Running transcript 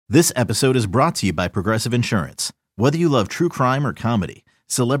This episode is brought to you by Progressive Insurance. Whether you love true crime or comedy,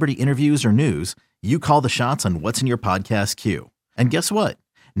 celebrity interviews or news, you call the shots on what's in your podcast queue. And guess what?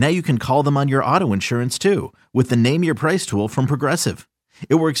 Now you can call them on your auto insurance too with the Name Your Price tool from Progressive.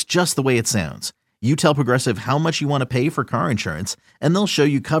 It works just the way it sounds. You tell Progressive how much you want to pay for car insurance, and they'll show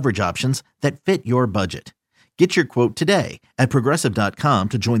you coverage options that fit your budget. Get your quote today at Progressive.com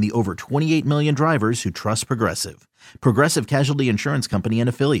to join the over 28 million drivers who trust Progressive. Progressive Casualty Insurance Company and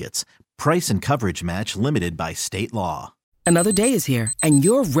Affiliates. Price and coverage match limited by state law. Another day is here, and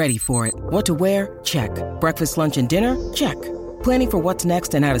you're ready for it. What to wear? Check. Breakfast, lunch, and dinner? Check. Planning for what's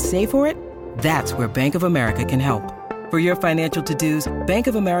next and how to save for it? That's where Bank of America can help. For your financial to-dos, Bank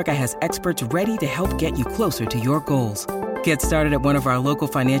of America has experts ready to help get you closer to your goals. Get started at one of our local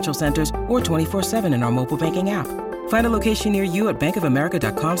financial centers or 24/7 in our mobile banking app. Find a location near you at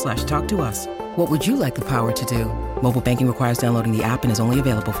bankofamerica.com/talktous. What would you like the power to do? Mobile banking requires downloading the app and is only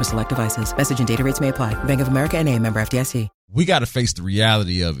available for select devices. Message and data rates may apply. Bank of America N.A., member FDIC. We got to face the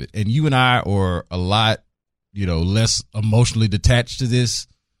reality of it. And you and I are a lot, less emotionally detached to this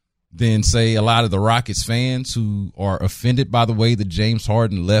than, say, a lot of the Rockets fans who are offended by the way that James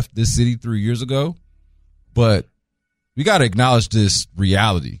Harden left this city 3 years ago. But we got to acknowledge this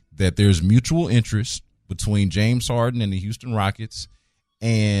reality that there's mutual interest between James Harden and the Houston Rockets,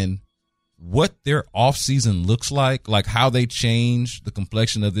 and what their offseason looks like how they change the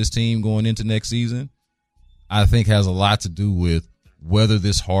complexion of this team going into next season, I think has a lot to do with whether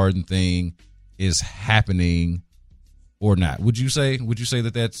this Harden thing is happening or not. Would you say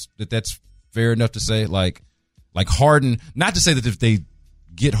that that's fair enough to say? Like Harden, not to say that if they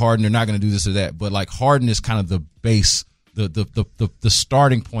get Harden, they're not going to do this or that, but Harden is kind of the base, the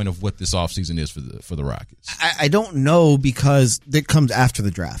starting point of what this offseason is for the Rockets. I don't know, because it comes after the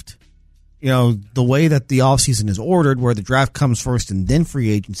draft. The way that the offseason is ordered, where the draft comes first and then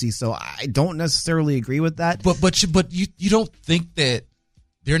free agency. So I don't necessarily agree with that. But you don't think that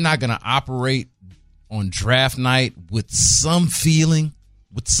they're not going to operate on draft night with some feeling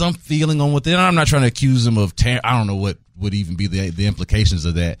on what they're. I'm not trying to accuse them of. I don't know what would even be the implications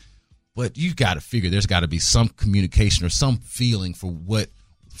of that. But you've got to figure there's got to be some communication or some feeling for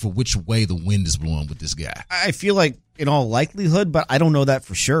which way the wind is blowing with this guy. I feel like in all likelihood, but I don't know that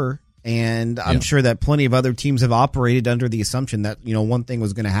for sure. And I'm sure that plenty of other teams have operated under the assumption that, one thing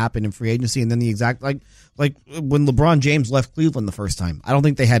was going to happen in free agency, and then the exact, like when LeBron James left Cleveland the first time, I don't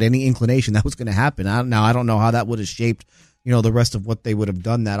think they had any inclination that was going to happen. I don't know how that would have shaped, the rest of what they would have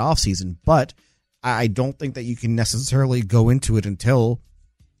done that offseason. But I don't think that you can necessarily go into it until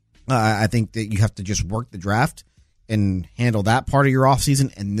I think that you have to just work the draft and handle that part of your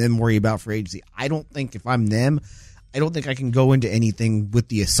offseason and then worry about free agency. I don't think if I'm them, I don't think I can go into anything with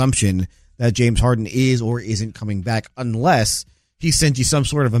the assumption that James Harden is or isn't coming back unless he sends you some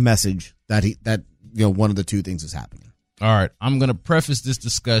sort of a message that one of the two things is happening. All right, I'm going to preface this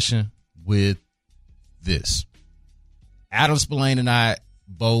discussion with this. Adam Spillane and I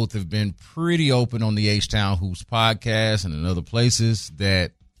both have been pretty open on the H-Town Hoops podcast and in other places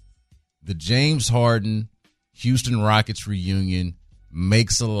that the James Harden Houston Rockets reunion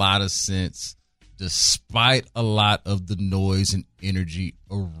makes a lot of sense despite a lot of the noise and energy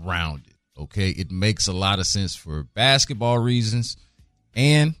around it, okay? It makes a lot of sense for basketball reasons,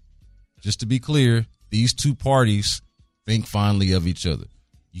 and just to be clear, these two parties think fondly of each other.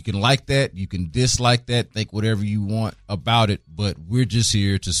 You can like that, you can dislike that, think whatever you want about it, but we're just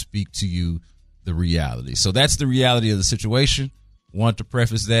here to speak to you the reality. So that's the reality of the situation. Want to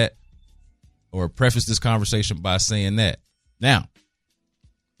preface this conversation by saying that. Now,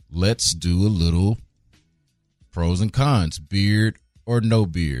 let's do a little pros and cons, beard or no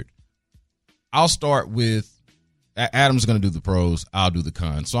beard. I'll start with, Adam's going to do the pros, I'll do the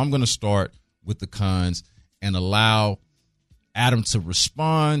cons. So I'm going to start with the cons and allow Adam to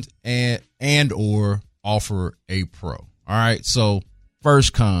respond and or offer a pro. All right, so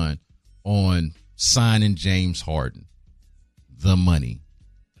first con on signing James Harden, the money.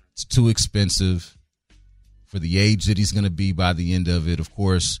 It's too expensive for the age that he's going to be by the end of it. Of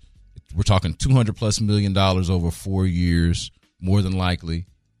course, we're talking $200+ million over 4 years, more than likely.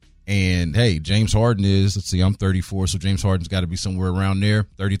 And, hey, James Harden is, I'm 34, so James Harden's got to be somewhere around there,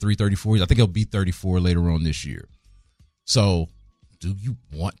 33, 34. I think he'll be 34 later on this year. So do you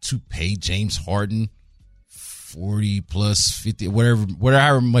want to pay James Harden 40 plus 50,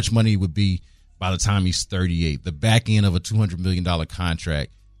 whatever much money it would be by the time he's 38, the back end of a $200 million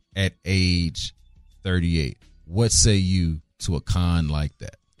contract at age 38? What say you to a con like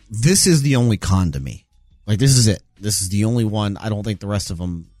that? This is the only con to me. This is it. This is the only one. I don't think the rest of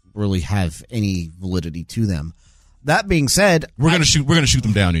them really have any validity to them. That being said, we're gonna shoot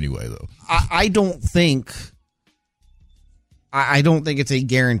them down anyway, though. I don't think it's a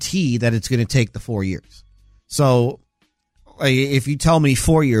guarantee that it's going to take the 4 years. So if you tell me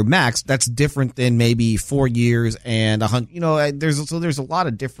 4-year max, that's different than maybe 4 years and 100. There's a lot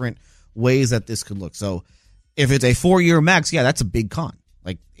of different ways that this could look. So if it's a 4-year max, yeah, that's a big con.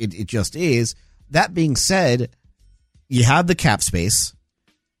 Like it just is. That being said, you have the cap space.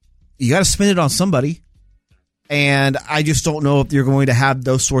 You got to spend it on somebody. And I just don't know if you're going to have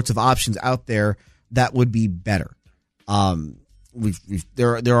those sorts of options out there that would be better.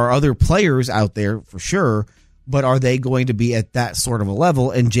 There are other players out there for sure, but are they going to be at that sort of a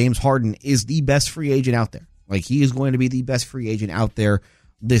level? And James Harden is the best free agent out there. Like, he is going to be the best free agent out there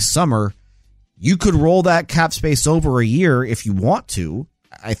this summer. You could roll that cap space over a year if you want to.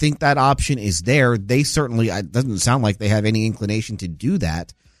 I think that option is there. They certainly, it doesn't sound like they have any inclination to do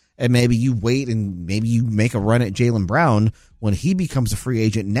that. And maybe you wait and maybe you make a run at Jaylen Brown when he becomes a free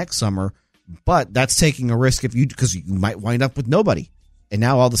agent next summer. But that's taking a risk because you might wind up with nobody. And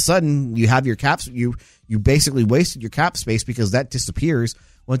now all of a sudden you have your caps. You basically wasted your cap space because that disappears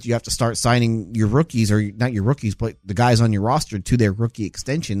once you have to start signing your rookies, or not your rookies, but the guys on your roster to their rookie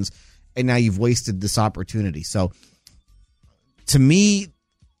extensions. And now you've wasted this opportunity. So to me,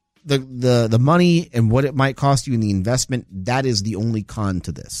 the money and what it might cost you in the investment, that is the only con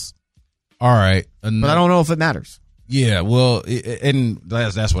to this. All right. But I don't know if it matters. Yeah, well, and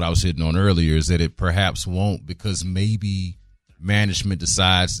that's what I was hitting on earlier, is that it perhaps won't, because maybe management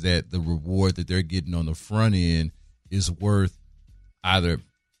decides that the reward that they're getting on the front end is worth either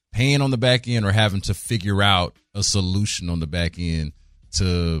paying on the back end or having to figure out a solution on the back end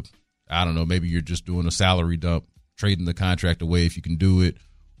to, I don't know, maybe you're just doing a salary dump, trading the contract away if you can do it,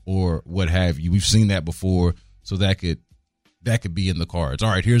 or what have you. We've seen that before, so that could be in the cards. All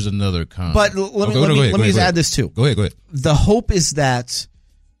right, here's another con. But let me just add this too. Go ahead. The hope is that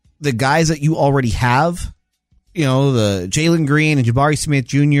the guys that you already have, the Jalen Green and Jabari Smith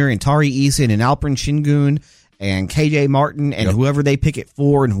Jr. and Tari Eason and Alperen Şengün and KJ Martin and whoever they pick at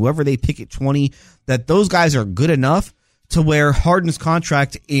 4 and whoever they pick at 20, that those guys are good enough to where Harden's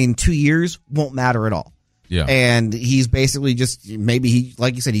contract in 2 years won't matter at all. Yeah. And he's basically just, maybe he,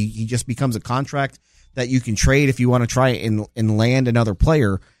 like you said, he just becomes a contract that you can trade if you want to try and land another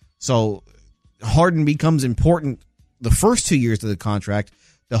player. So Harden becomes important the first 2 years of the contract.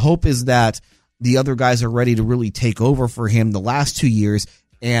 The hope is that the other guys are ready to really take over for him the last 2 years,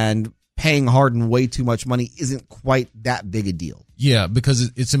 and paying Harden way too much money isn't quite that big a deal. Yeah,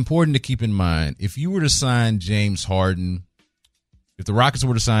 because it's important to keep in mind, if you were to sign James Harden, if the Rockets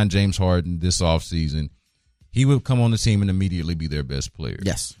were to sign James Harden this offseason, he would come on the team and immediately be their best player.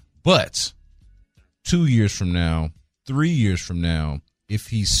 Yes. But 2 years from now, 3 years from now, if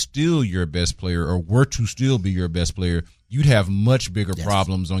he's still your best player or were to still be your best player, you'd have much bigger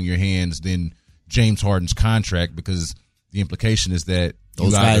problems on your hands than James Harden's contract, because the implication is that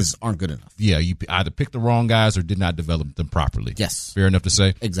those guys aren't good enough. Yeah, you either picked the wrong guys or did not develop them properly. Yes. Fair enough to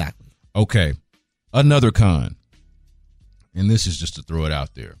say? Exactly. Okay. Another con, and this is just to throw it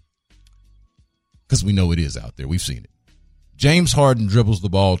out there, because we know it is out there. We've seen it. James Harden dribbles the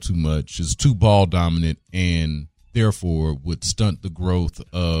ball too much, is too ball dominant, and therefore would stunt the growth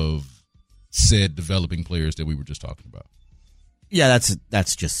of said developing players that we were just talking about. Yeah,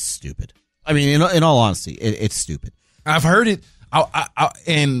 that's just stupid. I mean, in all honesty, it's stupid. I've heard it,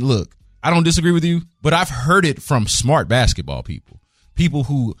 and look, I don't disagree with you, but I've heard it from smart basketball people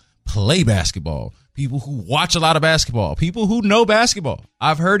who play basketball, people who watch a lot of basketball, people who know basketball.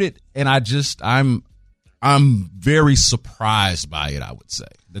 I've heard it, and I'm very surprised by it. I would say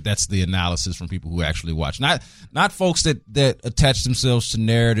that's the analysis from people who actually watch, not folks that attach themselves to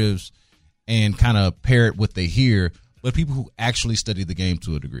narratives and kind of parrot what they hear, but people who actually study the game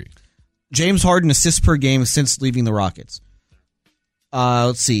to a degree. James Harden assists per game since leaving the Rockets.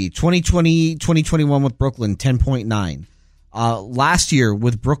 Let's see, 2020, 2021 with Brooklyn, 10.9. Last year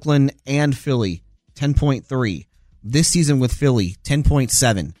with Brooklyn and Philly, 10.3. This season with Philly,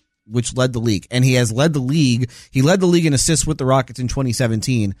 10.7, which led the league. And he has led the league. He led the league in assists with the Rockets in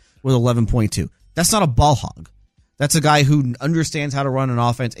 2017 with 11.2. That's not a ball hog. That's a guy who understands how to run an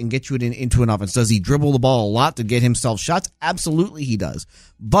offense and get you into an offense. Does he dribble the ball a lot to get himself shots? Absolutely he does.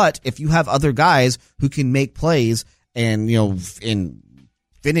 But if you have other guys who can make plays and, and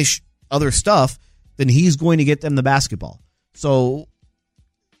finish other stuff, then he's going to get them the basketball. So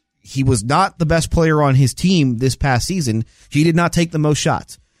he was not the best player on his team this past season. He did not take the most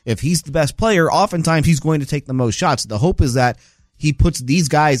shots. If he's the best player, oftentimes he's going to take the most shots. The hope is that he puts these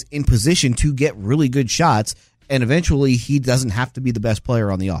guys in position to get really good shots, and eventually he doesn't have to be the best player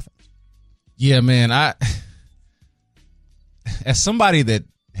on the offense. Yeah, man, as somebody that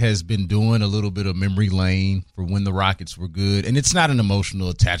has been doing a little bit of memory lane for when the Rockets were good, and it's not an emotional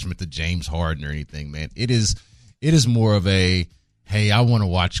attachment to James Harden or anything, man. It is more of a, hey, I want to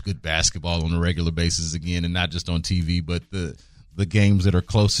watch good basketball on a regular basis again, and not just on TV, but the games that are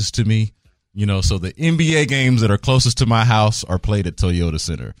closest to me. So the NBA games that are closest to my house are played at Toyota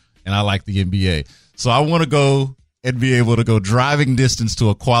Center, and I like the NBA. So I want to go and be able to go driving distance to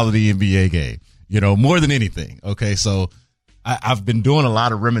a quality NBA game, more than anything. Okay, so I've been doing a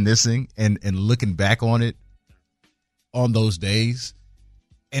lot of reminiscing and looking back on it on those days.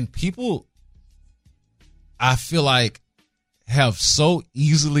 And people, I feel like, have so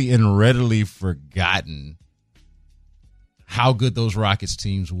easily and readily forgotten how good those Rockets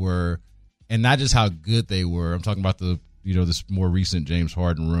teams were. And not just how good they were. I'm talking about this more recent James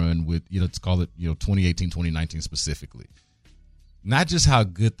Harden run with, let's call it, 2018, 2019 specifically. Not just how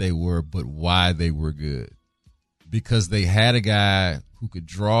good they were, but why they were good. Because they had a guy who could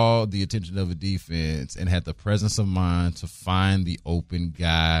draw the attention of a defense and had the presence of mind to find the open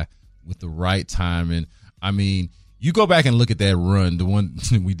guy with the right timing. I mean, you go back and look at that run, the one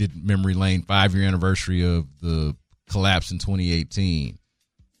we did memory lane, 5-year anniversary of the collapse in 2018.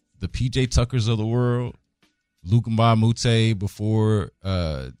 The PJ Tuckers of the world, Luka Mbamute before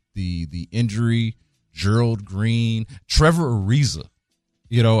the injury, Gerald Green, Trevor Ariza.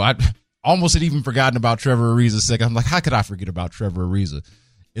 I almost had even forgotten about Trevor Ariza a second. I'm like, how could I forget about Trevor Ariza?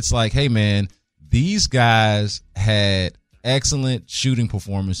 It's like, hey, man, these guys had excellent shooting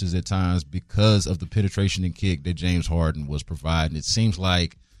performances at times because of the penetration and kick that James Harden was providing. It seems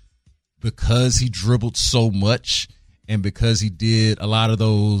like because he dribbled so much and because he did a lot of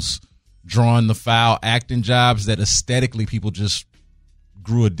those drawing the foul acting jobs that aesthetically people just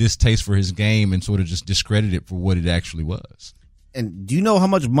grew a distaste for his game and sort of just discredited it for what it actually was. And do you know how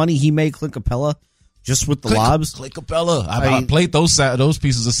much money he made Clint Capella just with the lobs? Clint Capella. I played those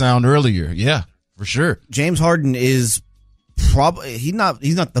pieces of sound earlier. Yeah, for sure. James Harden is probably he's not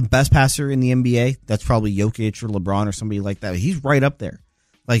the best passer in the NBA. That's probably Jokic or LeBron or somebody like that. He's right up there.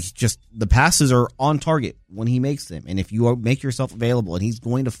 Like, just the passes are on target when he makes them, and if you make yourself available, and he's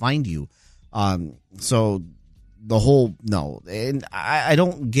going to find you. So the whole and I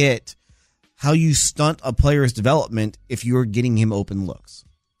don't get how you stunt a player's development if you're getting him open looks.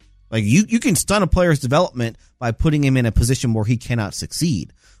 Like, you can stunt a player's development by putting him in a position where he cannot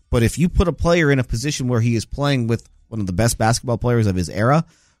succeed. But if you put a player in a position where he is playing with one of the best basketball players of his era,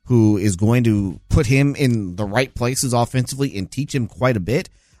 who is going to put him in the right places offensively and teach him quite a bit,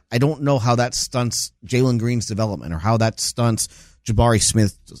 I don't know how that stunts Jalen Green's development or how that stunts Jabari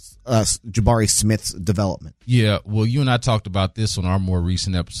Smith's development. Yeah, well, you and I talked about this on our more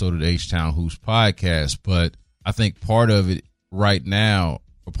recent episode of the H-Town Hoops podcast, but I think part of it right now,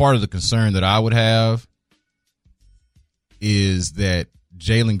 or part of the concern that I would have is that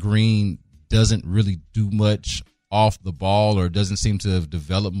Jalen Green doesn't really do much off the ball or doesn't seem to have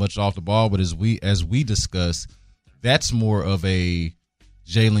developed much off the ball. But as we discussed, that's more of a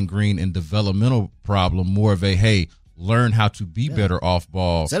Jalen Green and developmental problem, more of a, hey, learn how to be better off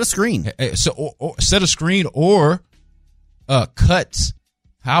ball. Set a screen. So set a screen or cuts.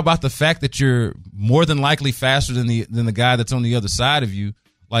 How about the fact that you're more than likely faster than the guy that's on the other side of you?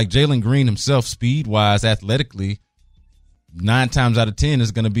 Like Jalen Green himself, speed-wise, athletically, 9 times out of 10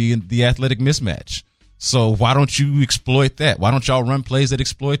 is going to be in the athletic mismatch. So why don't you exploit that? Why don't y'all run plays that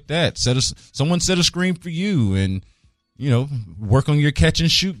exploit that? Someone set a screen for you and, work on your catch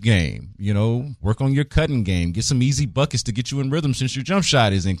and shoot game, work on your cutting game, get some easy buckets to get you in rhythm since your jump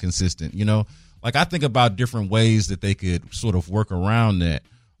shot is inconsistent, Like, I think about different ways that they could sort of work around that,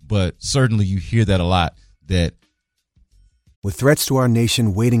 but certainly you hear that a lot. That with threats to our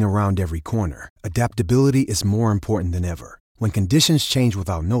nation waiting around every corner, adaptability is more important than ever. When conditions change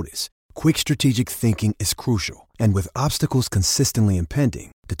without notice, quick strategic thinking is crucial. And with obstacles consistently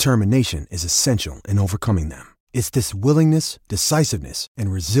impending, determination is essential in overcoming them. It's this willingness, decisiveness,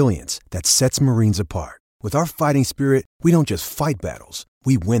 and resilience that sets Marines apart. With our fighting spirit, we don't just fight battles,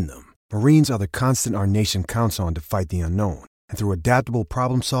 we win them. Marines are the constant our nation counts on to fight the unknown. And through adaptable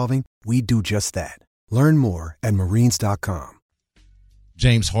problem solving, we do just that. Learn more at Marines.com.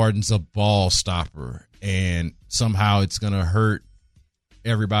 James Harden's a ball stopper, and somehow it's going to hurt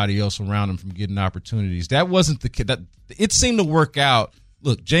everybody else around him from getting opportunities. That wasn't the kid. It seemed to work out.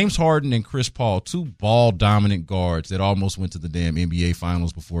 Look, James Harden and Chris Paul, 2 ball-dominant guards that almost went to the damn NBA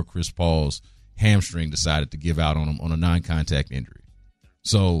Finals before Chris Paul's hamstring decided to give out on him on a non-contact injury.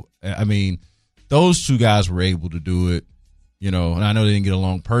 So, I mean, those 2 guys were able to do it, and I know they didn't get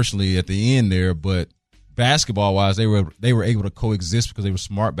along personally at the end there, but basketball-wise, they were able to coexist because they were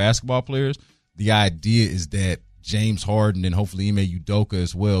smart basketball players. The idea is that James Harden and hopefully Ime Udoka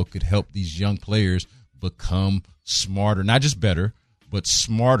as well could help these young players become smarter, not just better, but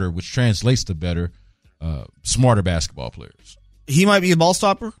smarter, which translates to better, smarter basketball players. He might be a ball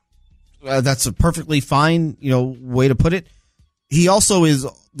stopper. That's a perfectly fine, way to put it. He also is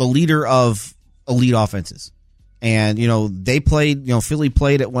the leader of elite offenses. And, they played, Philly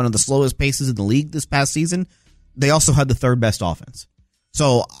played at one of the slowest paces in the league this past season. They also had the third best offense.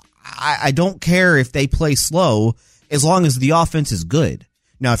 So I don't care if they play slow as long as the offense is good.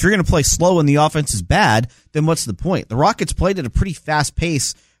 Now, if you're going to play slow and the offense is bad, then what's the point? The Rockets played at a pretty fast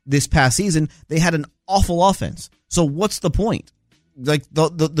pace this past season. They had an awful offense. So what's the point? Like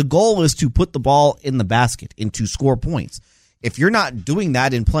the goal is to put the ball in the basket and to score points. If you're not doing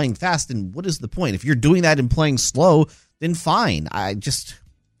that and playing fast, then what is the point? If you're doing that and playing slow, then fine.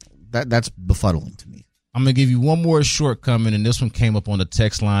 That's befuddling to me. I'm going to give you one more shortcoming, and this one came up on the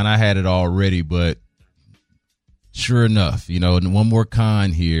text line. I had it already, but sure enough, and one more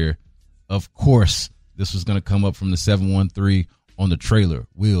con here. Of course, this was going to come up from the 713 on the trailer,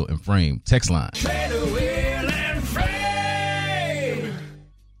 wheel, and frame text line. Trailer, wheel, and frame.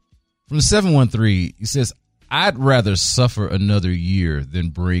 From the 713, he says, I'd rather suffer another year than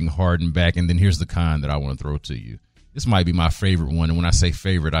bring Harden back. And then here's the con that I want to throw to you. This might be my favorite one. And when I say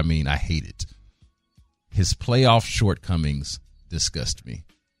favorite, I mean I hate it. His playoff shortcomings disgust me.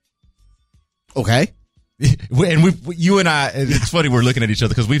 Okay. And you and I, it's funny we're looking at each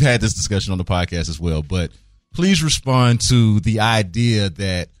other because we've had this discussion on the podcast as well. But please respond to the idea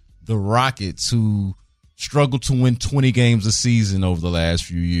that the Rockets, who struggled to win 20 games a season over the last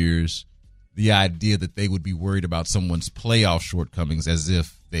few years, the idea that they would be worried about someone's playoff shortcomings as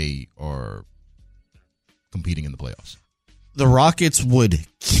if they are competing in the playoffs. The Rockets would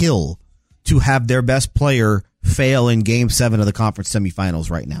kill to have their best player fail in Game 7 of the conference semifinals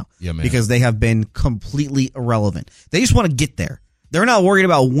right now. Yeah, man. Because they have been completely irrelevant. They just want to get there. They're not worried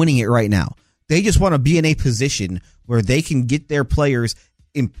about winning it right now. They just want to be in a position where they can get their players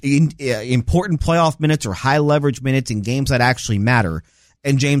in important playoff minutes or high leverage minutes in games that actually matter.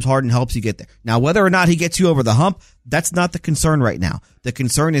 And James Harden helps you get there. Now, whether or not he gets you over the hump, that's not the concern right now. The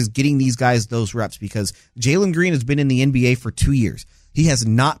concern is getting these guys those reps because Jalen Green has been in the NBA for 2 years. He has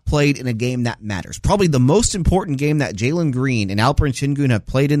not played in a game that matters. Probably the most important game that Jalen Green and Alperen Şengün have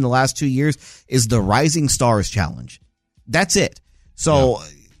played in the last 2 years is the Rising Stars Challenge. That's it. So,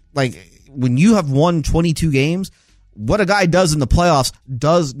 when you have won 22 games, what a guy does in the playoffs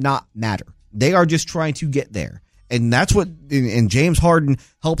does not matter. They are just trying to get there. And that's what, and James Harden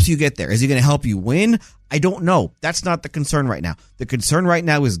helps you get there. Is he going to help you win? I don't know. That's not the concern right now. The concern right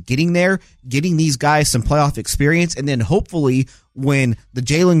now is getting there, getting these guys some playoff experience, and then hopefully when the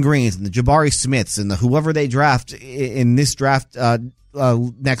Jalen Greens and the Jabari Smiths and the whoever they draft in this draft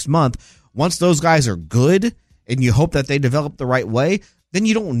next month, once those guys are good and you hope that they develop the right way, then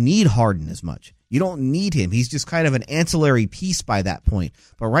you don't need Harden as much. You don't need him. He's just kind of an ancillary piece by that point.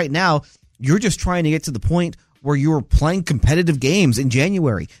 But right now, you're just trying to get to the point where you were playing competitive games in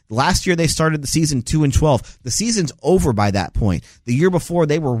January. Last year, they started the season 2-12. The season's over by that point. The year before,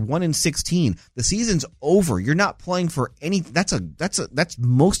 they were 1-16. The season's over. You're not playing for any. That's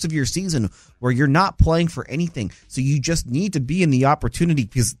most of your season where you're not playing for anything. So you just need to be in the opportunity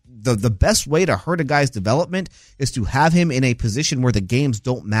because the best way to hurt a guy's development is to have him in a position where the games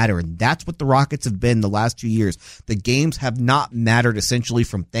don't matter. And that's what the Rockets have been the last 2 years. The games have not mattered essentially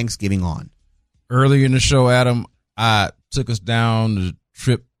from Thanksgiving on. Earlier in the show, Adam, I took us down the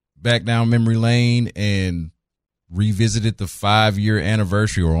trip back down memory lane and revisited the 5-year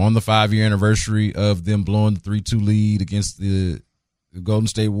anniversary or on the 5-year anniversary of them blowing the 3-2 lead against the Golden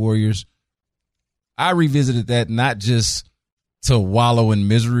State Warriors. I revisited that not just to wallow in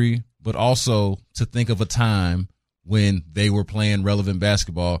misery, but also to think of a time when they were playing relevant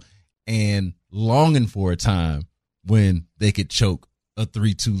basketball and longing for a time when they could choke a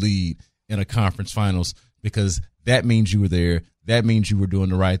 3-2 lead in a conference finals, because that means you were there. That means you were doing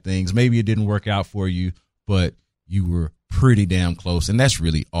the right things. Maybe it didn't work out for you, but you were pretty damn close. And that's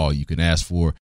really all you can ask for.